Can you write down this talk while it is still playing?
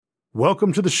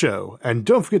Welcome to the show, and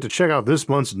don't forget to check out this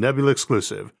month's Nebula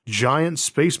exclusive, Giant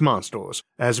Space Monsters,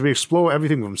 as we explore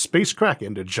everything from space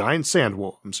kraken to giant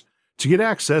sandworms. To get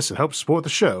access and help support the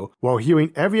show while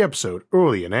hearing every episode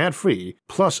early and ad-free,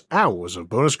 plus hours of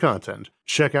bonus content,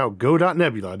 check out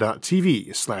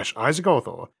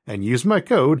go.nebula.tv/IsaacArthur and use my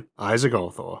code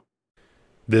IsaacArthur.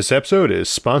 This episode is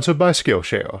sponsored by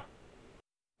Skillshare.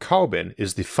 Carbon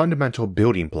is the fundamental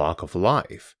building block of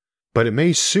life, but it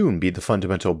may soon be the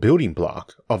fundamental building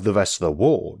block of the rest of the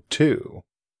world, too.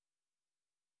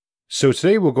 So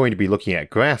today we're going to be looking at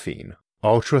graphene,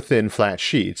 ultra-thin flat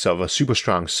sheets of a super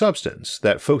strong substance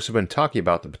that folks have been talking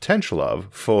about the potential of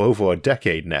for over a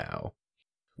decade now.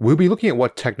 We'll be looking at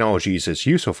what technologies it's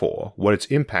useful for, what its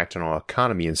impact on our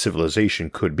economy and civilization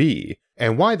could be,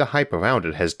 and why the hype around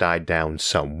it has died down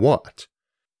somewhat.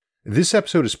 This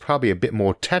episode is probably a bit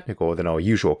more technical than our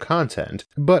usual content,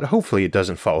 but hopefully it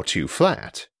doesn't fall too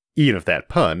flat, even if that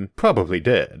pun probably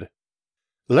did.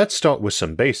 Let's start with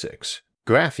some basics.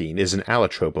 Graphene is an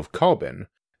allotrope of carbon.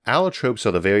 Allotropes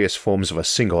are the various forms of a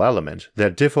single element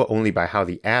that differ only by how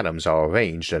the atoms are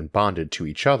arranged and bonded to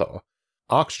each other.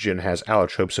 Oxygen has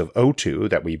allotropes of O2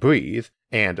 that we breathe,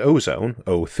 and ozone,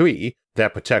 O3,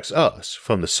 that protects us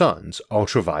from the sun's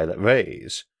ultraviolet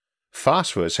rays.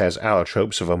 Phosphorus has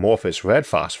allotropes of amorphous red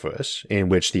phosphorus, in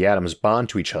which the atoms bond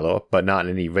to each other but not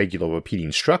in any regular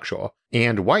repeating structure,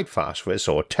 and white phosphorus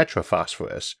or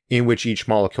tetraphosphorus, in which each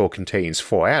molecule contains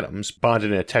 4 atoms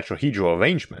bonded in a tetrahedral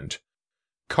arrangement.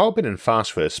 Carbon and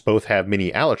phosphorus both have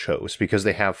many allotropes because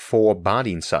they have 4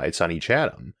 bonding sites on each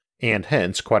atom, and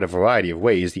hence quite a variety of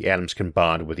ways the atoms can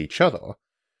bond with each other.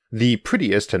 The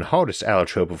prettiest and hardest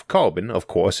allotrope of carbon, of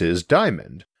course, is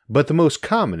diamond, but the most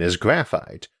common is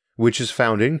graphite, which is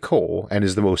found in coal and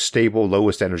is the most stable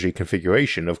lowest energy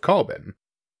configuration of carbon.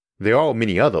 There are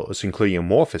many others, including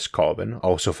amorphous carbon,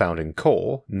 also found in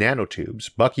coal,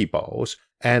 nanotubes, buckyballs,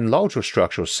 and larger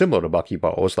structures similar to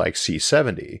buckyballs like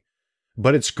C70.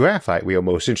 But it's graphite we are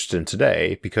most interested in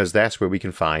today because that's where we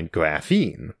can find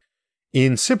graphene.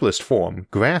 In simplest form,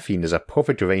 graphene is a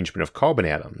perfect arrangement of carbon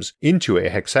atoms into a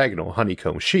hexagonal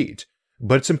honeycomb sheet,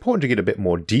 but it's important to get a bit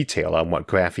more detail on what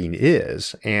graphene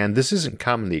is, and this isn't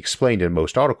commonly explained in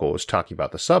most articles talking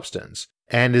about the substance,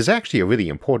 and is actually a really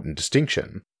important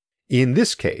distinction. In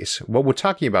this case, what we're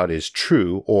talking about is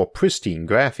true or pristine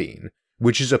graphene,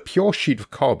 which is a pure sheet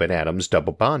of carbon atoms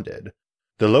double bonded.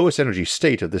 The lowest energy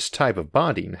state of this type of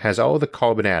bonding has all the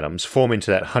carbon atoms form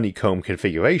into that honeycomb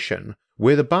configuration,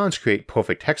 where the bonds create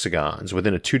perfect hexagons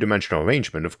within a two-dimensional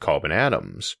arrangement of carbon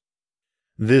atoms.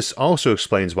 This also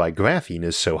explains why graphene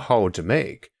is so hard to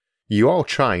make. You are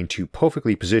trying to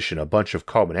perfectly position a bunch of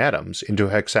carbon atoms into a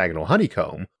hexagonal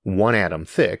honeycomb, 1 atom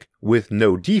thick, with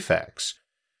no defects.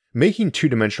 Making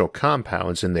two-dimensional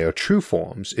compounds in their true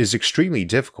forms is extremely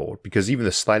difficult because even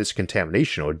the slightest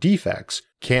contamination or defects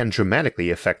can dramatically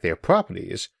affect their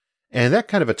properties, and that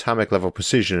kind of atomic level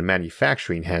precision in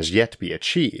manufacturing has yet to be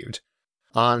achieved.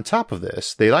 On top of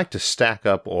this, they like to stack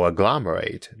up or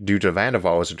agglomerate due to van der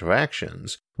Waals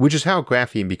interactions, which is how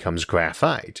graphene becomes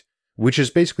graphite, which is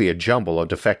basically a jumble of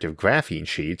defective graphene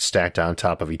sheets stacked on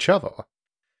top of each other.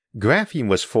 Graphene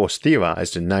was first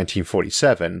theorized in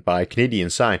 1947 by Canadian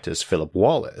scientist Philip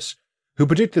Wallace, who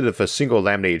predicted if a single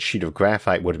laminated sheet of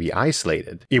graphite were to be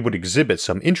isolated, it would exhibit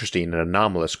some interesting and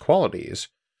anomalous qualities.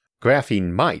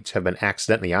 Graphene might have been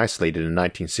accidentally isolated in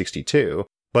 1962,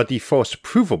 but the first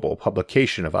provable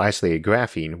publication of isolated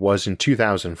graphene was in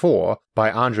 2004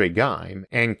 by Andrei Geim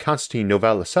and Konstantin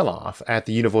Novoselov at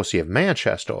the University of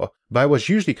Manchester by what's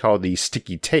usually called the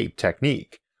sticky tape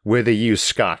technique, where they use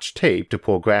Scotch tape to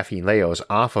pull graphene layers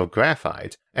off of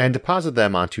graphite and deposit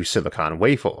them onto silicon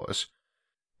wafers.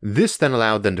 This then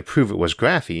allowed them to prove it was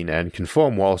graphene and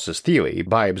confirm Wallace's theory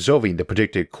by observing the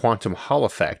predicted quantum Hall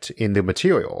effect in the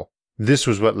material. This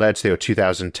was what led to their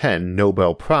 2010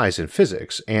 Nobel Prize in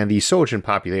Physics and the surge in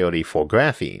popularity for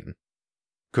graphene.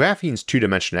 Graphene's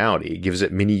two-dimensionality gives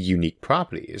it many unique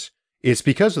properties. It's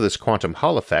because of this quantum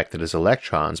Hall effect that its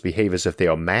electrons behave as if they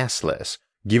are massless,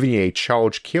 giving it a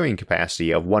charge carrying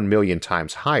capacity of 1 million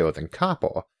times higher than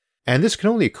copper, and this can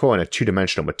only occur in a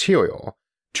two-dimensional material.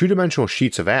 Two-dimensional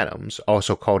sheets of atoms,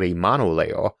 also called a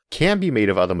monolayer, can be made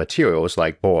of other materials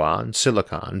like boron,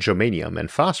 silicon, germanium,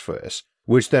 and phosphorus,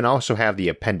 which then also have the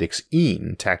appendix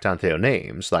 "ene" tacked onto their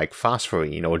names, like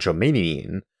phosphorine or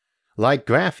germanium. Like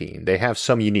graphene, they have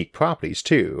some unique properties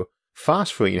too.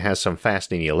 Phosphorine has some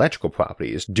fascinating electrical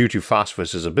properties due to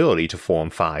phosphorus's ability to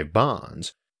form 5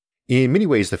 bonds. In many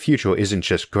ways, the future isn't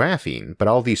just graphene, but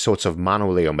all these sorts of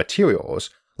monolayer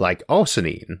materials, like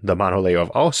arsenine, the monolayer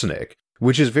of arsenic,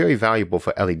 which is very valuable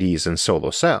for LEDs and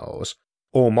solar cells.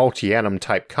 or multi-atom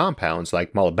type compounds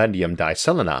like molybdenum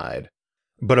diselenide.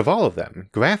 But of all of them,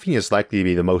 graphene is likely to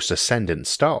be the most ascendant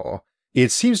star.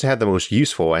 It seems to have the most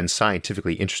useful and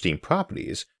scientifically interesting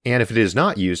properties, and if it is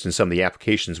not used in some of the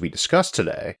applications we discussed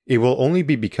today, it will only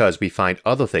be because we find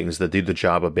other things that do the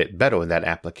job a bit better in that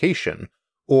application,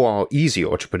 or are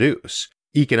easier to produce.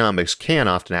 Economics can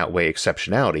often outweigh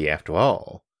exceptionality after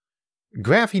all.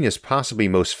 Graphene is possibly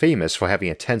most famous for having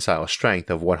a tensile strength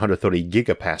of 130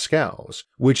 gigapascals,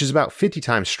 which is about 50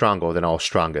 times stronger than all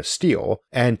strongest steel,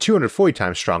 and 240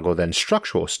 times stronger than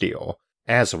structural steel.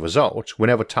 As a result,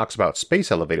 whenever talks about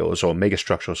space elevators or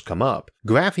megastructures come up,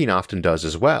 graphene often does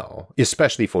as well,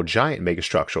 especially for giant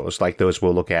megastructures like those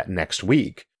we'll look at next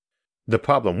week. The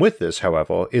problem with this,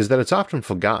 however, is that it's often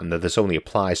forgotten that this only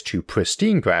applies to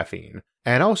pristine graphene,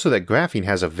 and also that graphene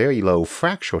has a very low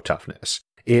fracture toughness.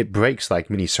 It breaks like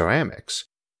mini ceramics.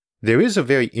 There is a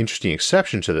very interesting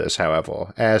exception to this,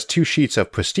 however, as two sheets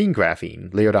of pristine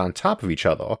graphene layered on top of each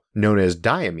other, known as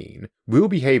diamine, will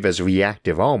behave as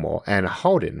reactive armor and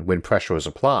harden when pressure is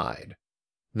applied.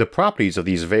 The properties of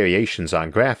these variations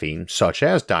on graphene, such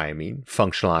as diamine,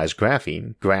 functionalized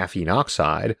graphene, graphene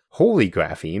oxide, holy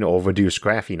graphene, or reduced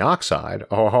graphene oxide,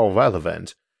 are all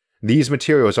relevant. These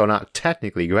materials are not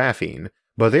technically graphene,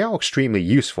 but they are extremely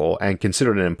useful and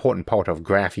considered an important part of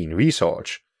graphene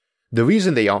research. The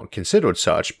reason they aren't considered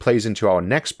such plays into our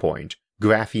next point,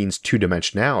 graphene's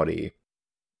two-dimensionality.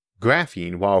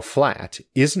 Graphene, while flat,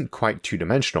 isn't quite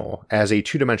two-dimensional, as a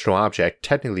two-dimensional object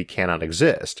technically cannot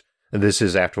exist. This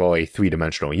is, after all, a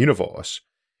three-dimensional universe.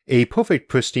 A perfect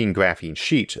pristine graphene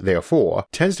sheet, therefore,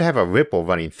 tends to have a ripple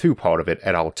running through part of it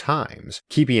at all times,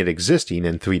 keeping it existing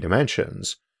in 3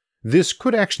 dimensions. This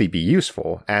could actually be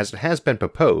useful, as it has been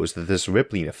proposed that this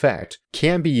rippling effect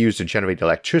can be used to generate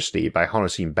electricity by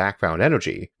harnessing background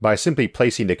energy by simply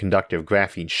placing the conductive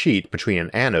graphene sheet between an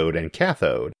anode and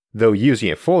cathode, though using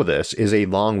it for this is a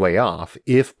long way off,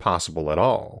 if possible at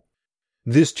all.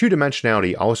 This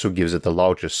two-dimensionality also gives it the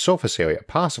largest surface area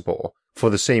possible, for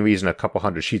the same reason a couple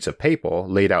hundred sheets of paper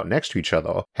laid out next to each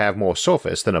other have more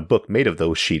surface than a book made of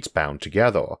those sheets bound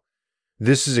together.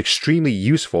 This is extremely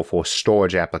useful for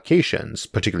storage applications,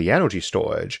 particularly energy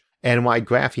storage, and why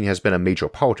graphene has been a major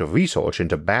part of research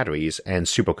into batteries and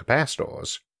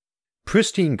supercapacitors.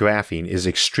 Pristine graphene is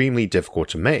extremely difficult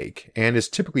to make, and is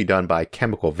typically done by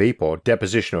chemical vapor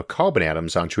deposition of carbon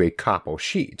atoms onto a copper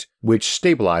sheet, which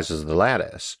stabilizes the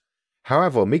lattice.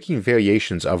 However, making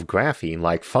variations of graphene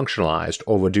like functionalized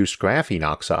or reduced graphene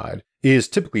oxide is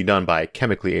typically done by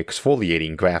chemically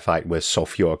exfoliating graphite with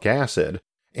sulfuric acid,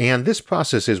 and this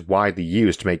process is widely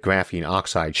used to make graphene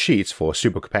oxide sheets for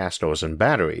supercapacitors and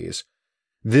batteries.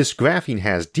 This graphene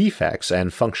has defects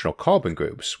and functional carbon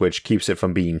groups, which keeps it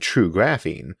from being true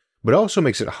graphene, but also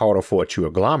makes it harder for it to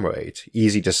agglomerate,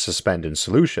 easy to suspend in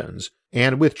solutions,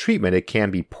 and with treatment it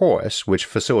can be porous, which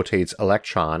facilitates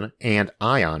electron and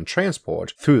ion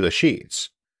transport through the sheets.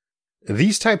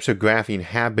 These types of graphene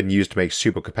have been used to make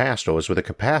supercapacitors with a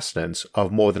capacitance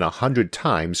of more than 100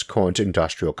 times current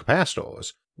industrial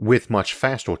capacitors, with much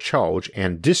faster charge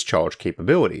and discharge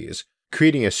capabilities,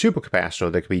 creating a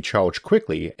supercapacitor that can be charged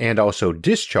quickly and also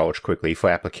discharged quickly for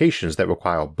applications that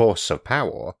require bursts of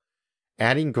power.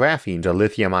 Adding graphene to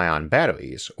lithium-ion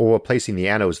batteries, or replacing the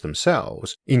anodes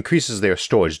themselves, increases their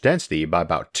storage density by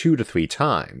about 2 to 3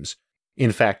 times.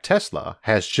 In fact, Tesla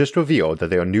has just revealed that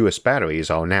their newest batteries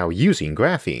are now using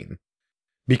graphene.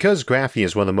 Because graphene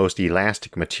is one of the most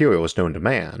elastic materials known to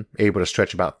man, able to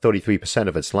stretch about 33%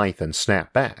 of its length and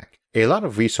snap back, a lot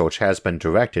of research has been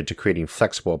directed to creating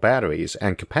flexible batteries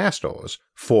and capacitors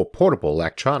for portable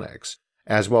electronics,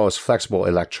 as well as flexible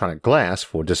electronic glass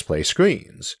for display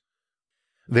screens.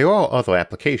 There are other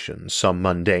applications, some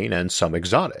mundane and some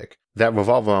exotic, that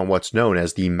revolve around what's known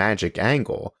as the magic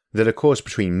angle that occurs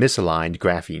between misaligned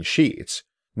graphene sheets.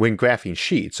 When graphene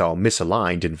sheets are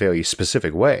misaligned in very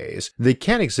specific ways, they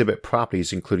can exhibit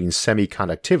properties including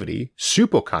semiconductivity,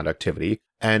 superconductivity,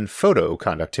 and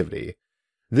photoconductivity.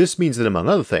 This means that, among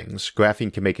other things,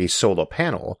 graphene can make a solar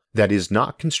panel that is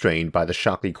not constrained by the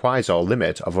Shockley-Quasar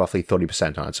limit of roughly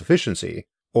 30% on its efficiency,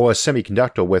 or a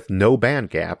semiconductor with no band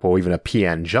gap or even a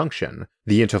p-n junction,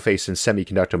 the interface in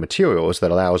semiconductor materials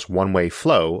that allows one-way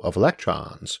flow of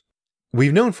electrons.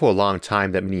 We've known for a long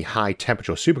time that many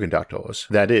high-temperature superconductors,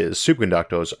 that is,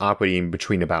 superconductors operating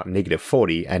between about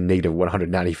 -40 and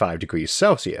 -195 degrees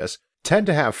Celsius, tend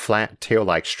to have flat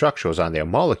tail-like structures on their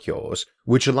molecules,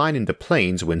 which align into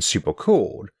planes when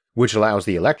supercooled, which allows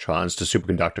the electrons to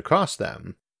superconduct across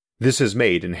them. This has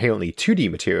made inherently 2D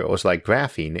materials like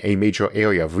graphene a major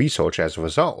area of research as a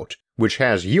result, which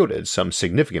has yielded some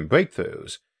significant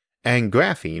breakthroughs. and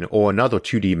graphene, or another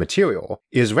 2D material,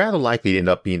 is rather likely to end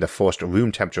up being the first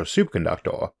room temperature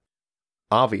superconductor.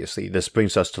 Obviously, this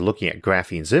brings us to looking at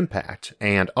graphene's impact,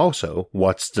 and also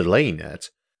what's delaying it.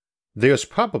 There's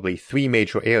probably 3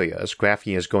 major areas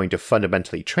graphene is going to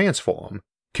fundamentally transform: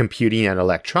 computing and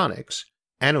electronics,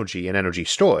 energy and energy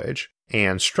storage,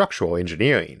 and structural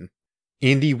engineering.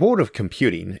 In the world of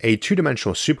computing, a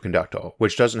 2-dimensional superconductor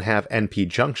which doesn't have NP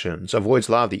junctions avoids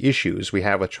a lot of the issues we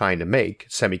have with trying to make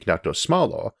semiconductors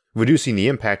smaller, reducing the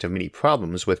impact of many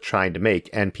problems with trying to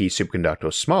make NP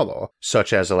superconductors smaller,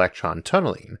 such as electron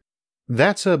tunneling.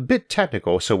 That's a bit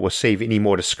technical, so we'll save any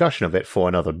more discussion of it for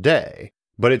another day,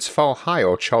 but its far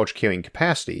higher charge-carrying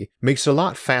capacity makes it a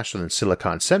lot faster than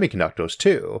silicon semiconductors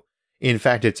too. In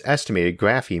fact, it's estimated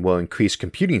graphene will increase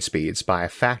computing speeds by a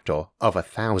factor of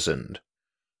 1,000.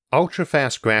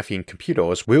 Ultra-fast graphene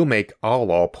computers will make all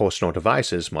our personal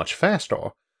devices much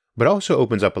faster, but also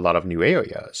opens up a lot of new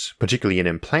areas, particularly in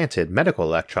implanted medical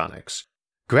electronics.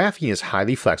 Graphene is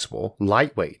highly flexible,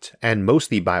 lightweight, and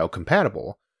mostly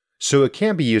biocompatible, so it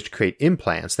can be used to create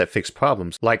implants that fix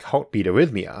problems like heartbeat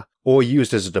arrhythmia, or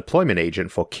used as a deployment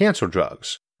agent for cancer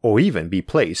drugs, or even be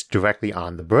placed directly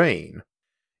on the brain.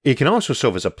 It can also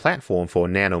serve as a platform for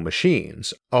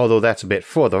nanomachines, although that's a bit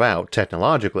further out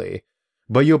technologically,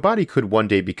 but your body could one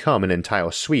day become an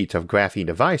entire suite of graphene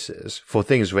devices for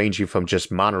things ranging from just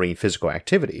monitoring physical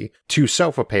activity to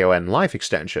self-repair and life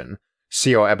extension.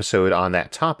 See our episode on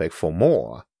that topic for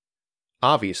more.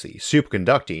 Obviously,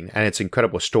 superconducting and its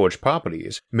incredible storage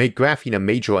properties make graphene a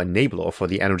major enabler for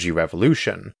the energy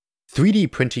revolution. 3D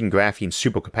printing graphene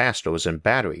supercapacitors and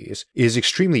batteries is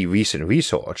extremely recent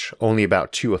research, only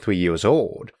about 2 or 3 years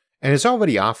old, and is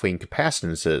already offering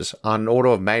capacitances on an order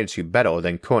of magnitude better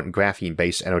than current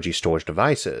graphene-based energy storage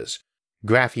devices.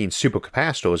 Graphene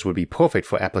supercapacitors would be perfect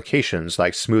for applications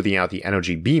like smoothing out the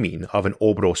energy beaming of an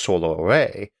orbital solar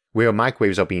array, where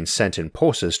microwaves are being sent in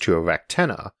pulses to a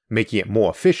rectenna, making it more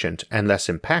efficient and less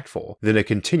impactful than a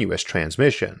continuous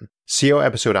transmission. See our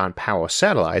episode on power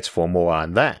satellites for more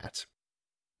on that.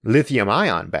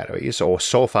 Lithium-ion batteries, or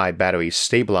sulfide batteries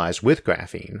stabilized with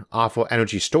graphene, offer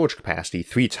energy storage capacity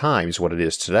 3 times what it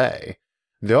is today.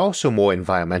 They're also more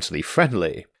environmentally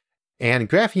friendly, and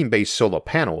graphene-based solar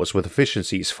panels with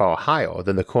efficiencies far higher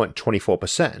than the current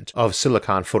 24% of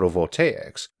silicon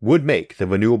photovoltaics would make the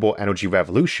renewable energy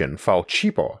revolution far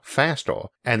cheaper, faster,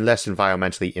 and less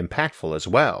environmentally impactful as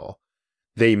well.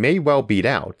 They may well beat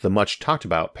out the much talked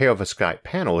about perovskite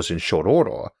panels in short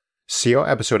order. See our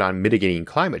episode on mitigating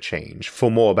climate change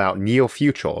for more about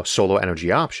near-future solar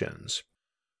energy options.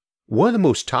 One of the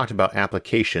most talked about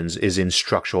applications is in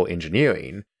structural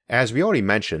engineering. As we already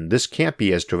mentioned, this can't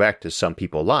be as direct as some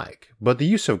people like, but the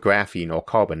use of graphene or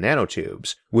carbon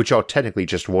nanotubes, which are technically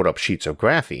just rolled up sheets of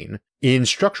graphene, in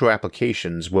structural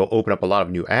applications will open up a lot of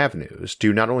new avenues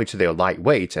due not only to their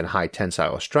lightweight and high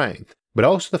tensile strength, but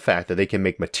also the fact that they can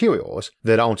make materials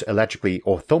that aren't electrically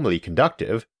or thermally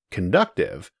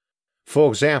conductive. For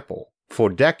example, for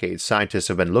decades scientists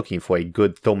have been looking for a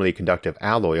good thermally conductive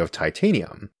alloy of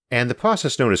titanium, and the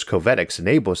process known as covetics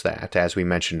enables that, as we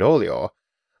mentioned earlier.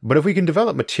 But if we can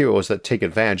develop materials that take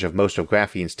advantage of most of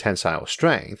graphene's tensile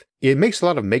strength, it makes a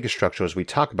lot of megastructures we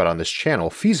talk about on this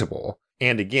channel feasible,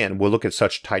 and again we'll look at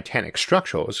such titanic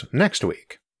structures next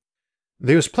week.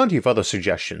 There's plenty of other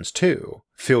suggestions too.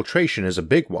 Filtration is a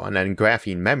big one, and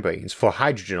graphene membranes for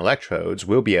hydrogen electrodes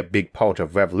will be a big part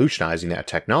of revolutionizing that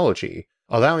technology,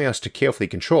 allowing us to carefully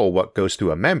control what goes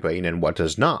through a membrane and what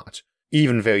does not,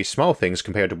 even very small things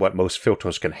compared to what most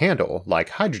filters can handle, like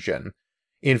hydrogen.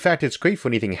 In fact, it's great for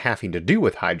anything having to do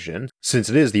with hydrogen, since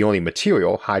it is the only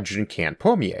material hydrogen can't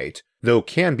permeate, though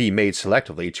can be made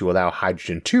selectively to allow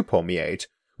hydrogen to permeate,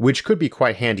 which could be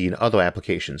quite handy in other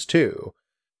applications too.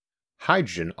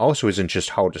 Hydrogen also isn't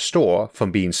just hard to store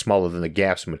from being smaller than the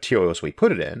gaps in materials we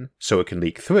put it in, so it can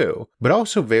leak through, but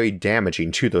also very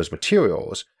damaging to those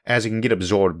materials, as it can get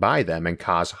absorbed by them and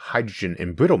cause hydrogen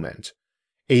embrittlement.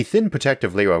 A thin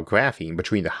protective layer of graphene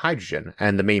between the hydrogen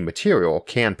and the main material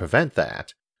can prevent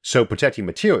that, so protecting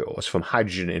materials from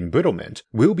hydrogen embrittlement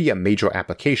will be a major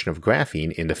application of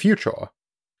graphene in the future.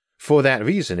 For that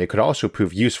reason, it could also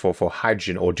prove useful for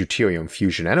hydrogen or deuterium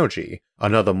fusion energy,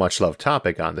 another much-loved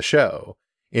topic on the show.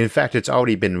 In fact, it's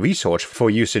already been researched for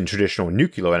use in traditional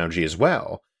nuclear energy as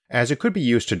well, as it could be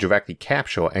used to directly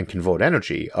capture and convert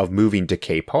energy of moving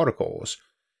decay particles.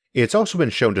 It's also been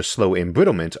shown to slow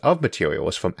embrittlement of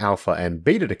materials from alpha and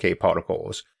beta decay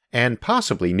particles, and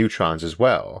possibly neutrons as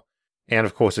well. And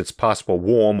of course, its possible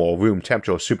warm or room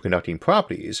temperature superconducting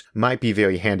properties might be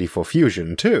very handy for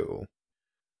fusion too.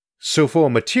 So for a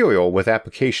material with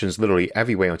applications literally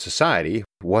everywhere in society,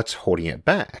 what's holding it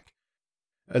back?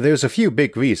 There's a few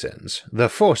big reasons. The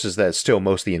first is that it's still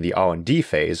mostly in the R&D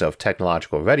phase of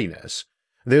technological readiness.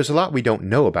 There's a lot we don't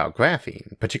know about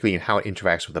graphene, particularly in how it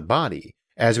interacts with the body,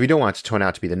 as we don't want it to turn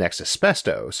out to be the next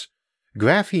asbestos.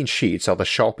 Graphene sheets are the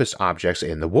sharpest objects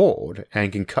in the world,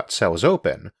 and can cut cells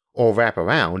open, or wrap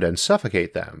around and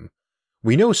suffocate them.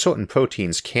 We know certain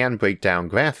proteins can break down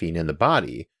graphene in the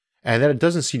body, and that it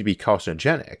doesn't seem to be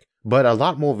carcinogenic, but a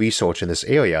lot more research in this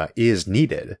area is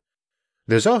needed.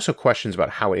 There's also questions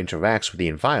about how it interacts with the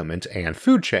environment and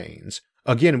food chains.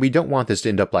 Again, we don't want this to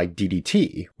end up like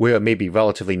DDT, where it may be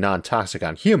relatively non-toxic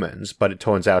on humans, but it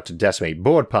turns out to decimate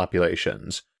bird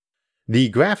populations.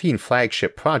 The Graphene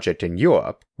flagship project in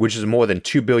Europe, which is a more than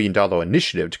 $2 billion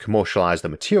initiative to commercialize the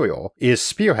material, is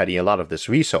spearheading a lot of this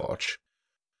research.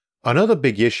 Another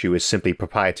big issue is simply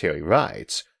proprietary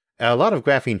rights. A lot of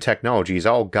graphene technology is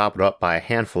all gobbled up by a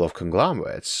handful of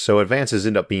conglomerates, so advances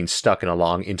end up being stuck in a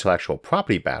long intellectual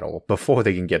property battle before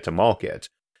they can get to market.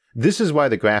 This is why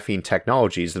the graphene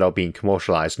technologies that are being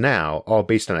commercialized now are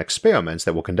based on experiments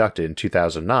that were conducted in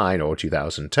 2009 or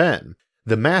 2010.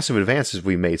 The massive advances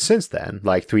we've made since then,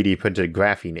 like 3D printed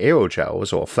graphene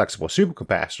aerogels or flexible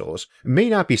supercapacitors, may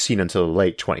not be seen until the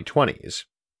late 2020s.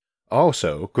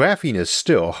 Also, graphene is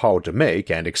still hard to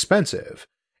make and expensive.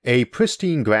 A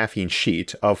pristine graphene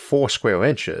sheet of 4 square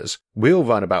inches will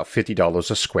run about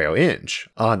 $50 a square inch,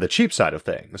 on the cheap side of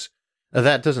things.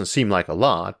 That doesn't seem like a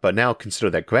lot, but now consider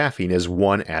that graphene is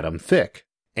 1 atom thick,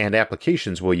 and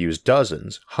applications will use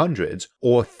dozens, hundreds,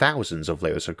 or thousands of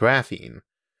layers of graphene.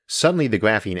 Suddenly the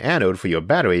graphene anode for your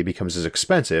battery becomes as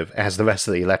expensive as the rest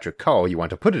of the electric car you want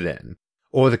to put it in,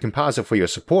 or the composite for your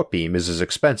support beam is as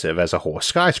expensive as a whole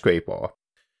skyscraper.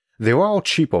 There are all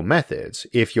cheaper methods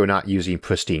if you're not using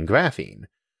pristine graphene,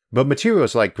 but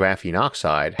materials like graphene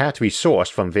oxide have to be sourced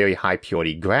from very high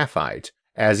purity graphite,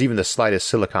 as even the slightest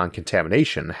silicon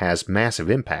contamination has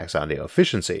massive impacts on their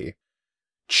efficiency.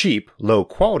 Cheap,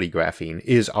 low-quality graphene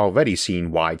is already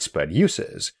seeing widespread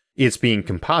uses. It's being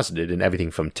composited in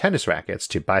everything from tennis rackets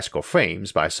to bicycle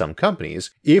frames by some companies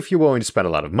if you're willing to spend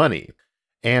a lot of money,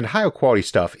 and higher quality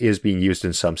stuff is being used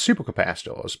in some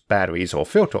supercapacitors, batteries, or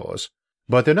filters,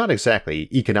 but they're not exactly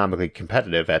economically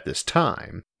competitive at this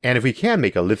time, and if we can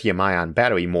make a lithium-ion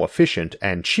battery more efficient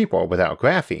and cheaper without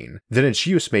graphene, then its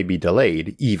use may be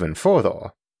delayed even further.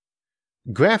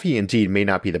 Graphene indeed may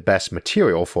not be the best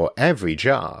material for every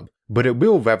job, but it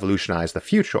will revolutionize the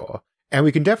future, and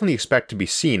we can definitely expect to be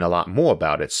seeing a lot more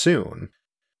about it soon.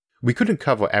 We couldn't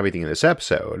cover everything in this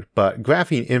episode, but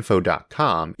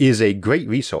grapheneinfo.com is a great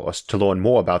resource to learn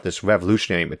more about this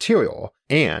revolutionary material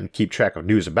and keep track of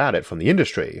news about it from the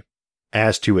industry.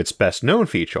 As to its best known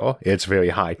feature, its very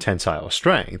high tensile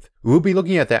strength, we'll be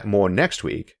looking at that more next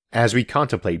week as we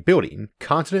contemplate building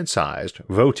continent-sized,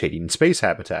 rotating space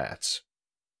habitats.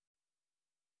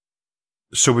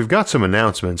 So we've got some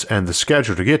announcements and the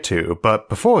schedule to get to, but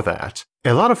before that,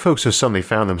 a lot of folks have suddenly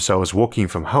found themselves working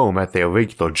from home at their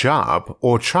regular job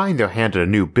or trying their hand at a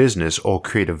new business or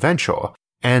creative venture,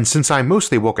 and since I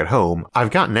mostly work at home,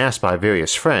 I've gotten asked by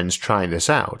various friends trying this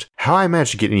out how I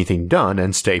manage to get anything done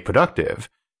and stay productive.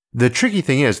 The tricky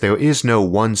thing is there is no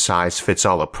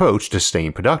one-size-fits-all approach to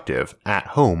staying productive, at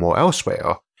home or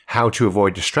elsewhere. How to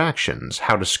avoid distractions,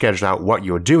 how to schedule out what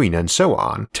you're doing, and so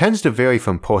on, tends to vary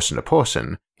from person to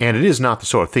person, and it is not the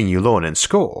sort of thing you learn in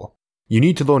school. You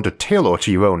need to learn to tailor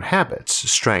to your own habits,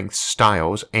 strengths,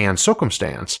 styles, and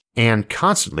circumstance, and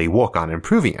constantly work on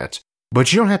improving it.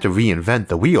 But you don't have to reinvent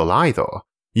the wheel either.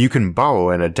 You can borrow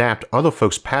and adapt other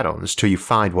folks' patterns till you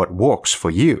find what works for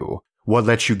you, what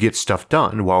lets you get stuff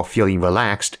done while feeling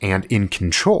relaxed and in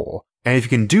control. And if you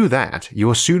can do that,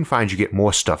 you'll soon find you get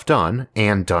more stuff done,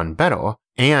 and done better,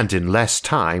 and in less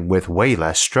time with way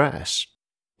less stress.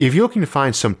 If you're looking to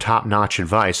find some top-notch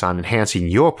advice on enhancing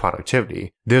your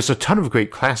productivity, there's a ton of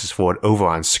great classes for it over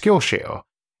on Skillshare,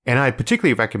 and I'd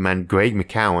particularly recommend Greg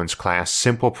McCowan's class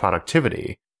Simple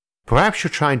Productivity. Perhaps you're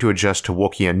trying to adjust to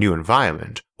working in a new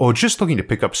environment, or just looking to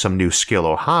pick up some new skill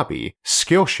or hobby,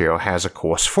 Skillshare has a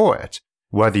course for it.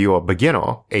 Whether you're a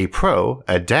beginner, a pro,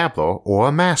 a dabbler, or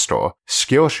a master,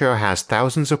 Skillshare has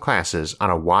thousands of classes on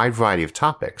a wide variety of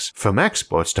topics from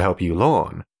experts to help you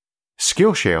learn.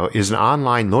 Skillshare is an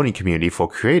online learning community for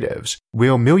creatives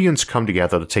where millions come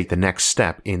together to take the next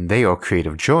step in their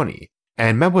creative journey,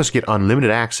 and members get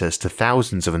unlimited access to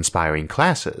thousands of inspiring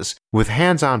classes with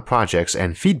hands-on projects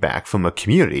and feedback from a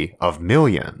community of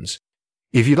millions.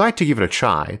 If you'd like to give it a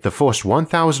try, the first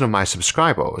 1,000 of my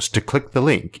subscribers to click the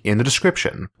link in the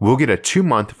description will get a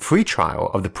 2-month free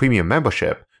trial of the premium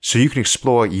membership so you can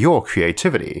explore your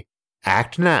creativity.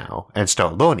 Act now and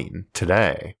start learning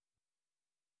today.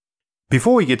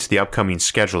 Before we get to the upcoming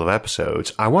schedule of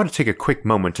episodes, I want to take a quick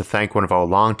moment to thank one of our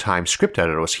longtime script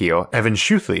editors here, Evan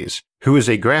Schuthlys, who is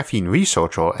a Graphene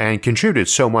researcher and contributed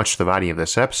so much to the writing of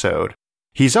this episode.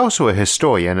 He's also a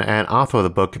historian and author of the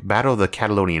book Battle of the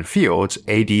Catalonian Fields,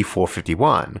 AD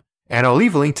 451, and I'll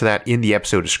leave a link to that in the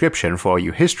episode description for all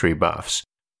you history buffs.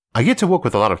 I get to work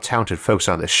with a lot of talented folks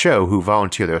on this show who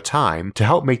volunteer their time to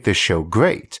help make this show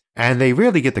great, and they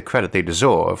rarely get the credit they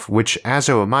deserve, which, as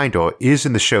a reminder, is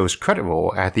in the show's credit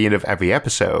roll at the end of every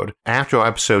episode, after our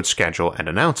episode schedule and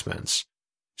announcements.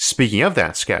 Speaking of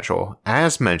that schedule,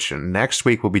 as mentioned, next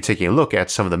week we'll be taking a look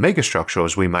at some of the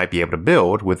megastructures we might be able to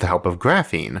build with the help of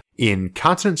Graphene in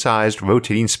continent-sized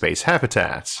rotating space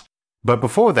habitats. But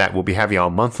before that, we'll be having our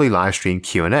monthly livestream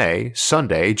Q&A,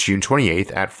 Sunday, June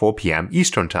 28th at 4 p.m.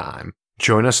 Eastern Time.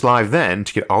 Join us live then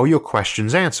to get all your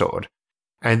questions answered.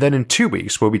 And then in 2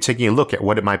 weeks, we'll be taking a look at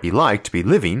what it might be like to be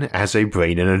living as a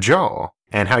brain in a jar,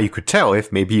 and how you could tell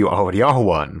if maybe you already are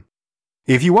one.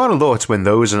 If you want alerts when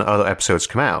those and other episodes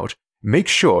come out, make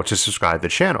sure to subscribe to the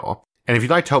channel. And if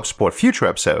you'd like to help support future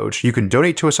episodes, you can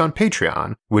donate to us on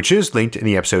Patreon, which is linked in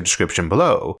the episode description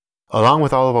below, along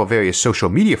with all of our various social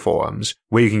media forums,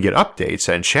 where you can get updates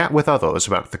and chat with others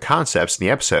about the concepts in the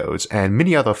episodes and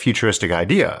many other futuristic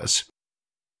ideas.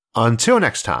 Until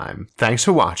next time, thanks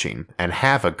for watching, and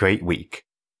have a great week.